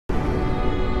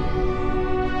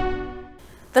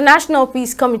The Nat'l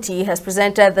Peace Committee has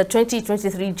presented the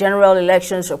 2023 General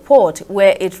Elections Report,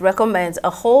 where it recommends a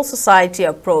whole-society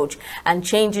approach and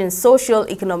changing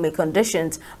socio-economic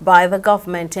conditions by the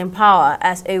government in power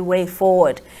as a way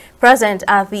forward. Present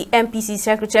at the MPC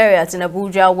Secretariat in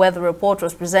Abuja, where the report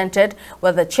was presented,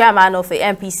 were the chairman of the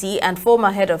MPC and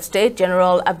former head of state,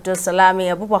 General Abdulsalami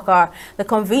Abubakar, the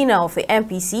convener of the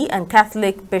MPC and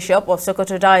Catholic Bishop of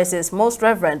Sokoto Diocese, Most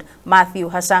Reverend Matthew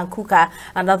Hassan Kuka,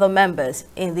 and other members.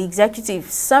 In the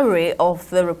executive summary of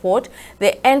the report,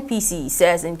 the NPC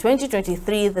says in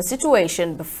 2023, the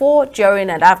situation before,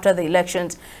 during, and after the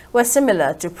elections were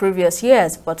similar to previous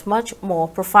years, but much more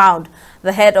profound.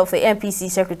 The head of the MPC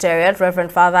Secretariat,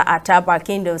 Reverend Father Atta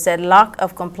Barkindo, said lack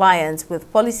of compliance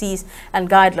with policies and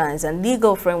guidelines and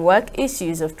legal framework,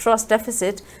 issues of trust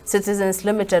deficit, citizens'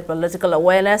 limited political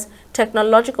awareness,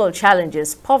 technological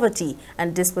challenges, poverty,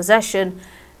 and dispossession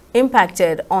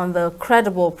impacted on the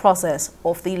credible process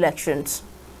of the elections.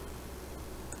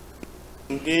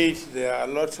 Indeed, there are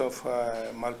lots of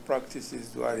malpractices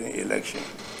during election.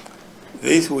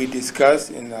 This we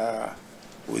discussed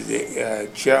with the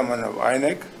chairman of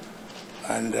INEC,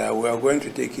 and we are going to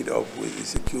take it up with the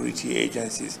security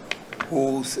agencies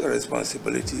whose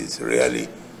responsibility is really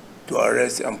to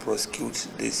arrest and prosecute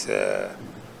these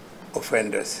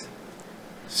offenders.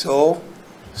 So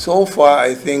far,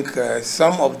 I think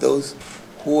some of those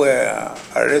who were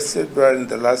arrested during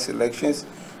the last elections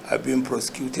have been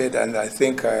prosecuted, and I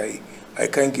think I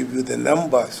can't give you the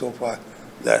number so far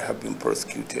that have been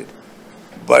prosecuted.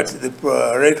 But the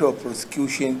rate of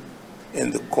prosecution in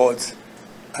the courts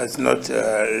has not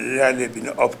really been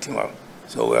optimal.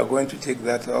 So we are going to take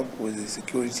that up with the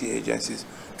security agencies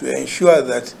to ensure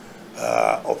that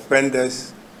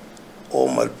offenders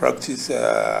or malpractice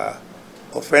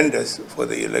offenders for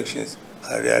the elections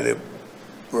are really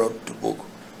brought to book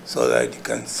so that it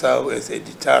can serve as a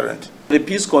deterrent. The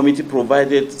Peace Committee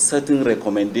provided certain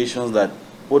recommendations that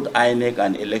both INEC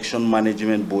and election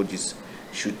management bodies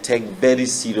should take very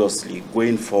seriously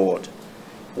going forward.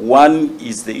 One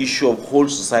is the issue of whole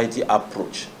society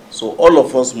approach. So all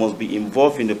of us must be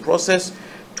involved in the process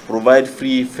to provide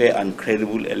free, fair, and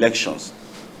credible elections.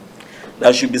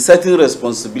 There should be certain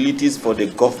responsibilities for the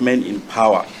government in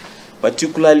power,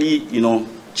 particularly,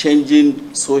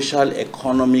 changing social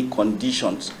economic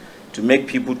conditions to make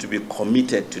people to be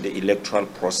committed to the electoral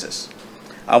process.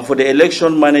 And for the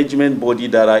election management body,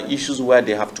 there are issues where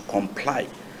they have to comply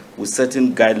with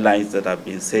certain guidelines that have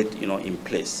been set, in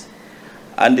place.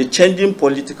 And the changing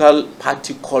political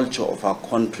party culture of our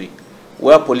country,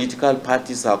 where political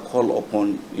parties are called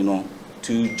upon,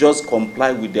 to just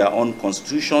comply with their own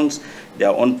constitutions, their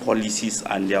own policies,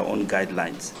 and their own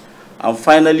guidelines. And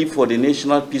finally, for the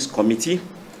National Peace Committee,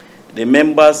 the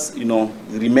members,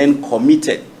 remain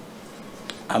committed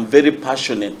and very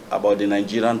passionate about the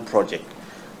Nigerian project.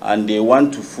 And they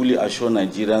want to fully assure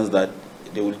Nigerians that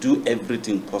they will do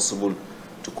everything possible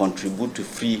to contribute to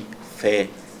free, fair,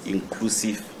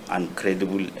 inclusive, and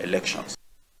credible elections.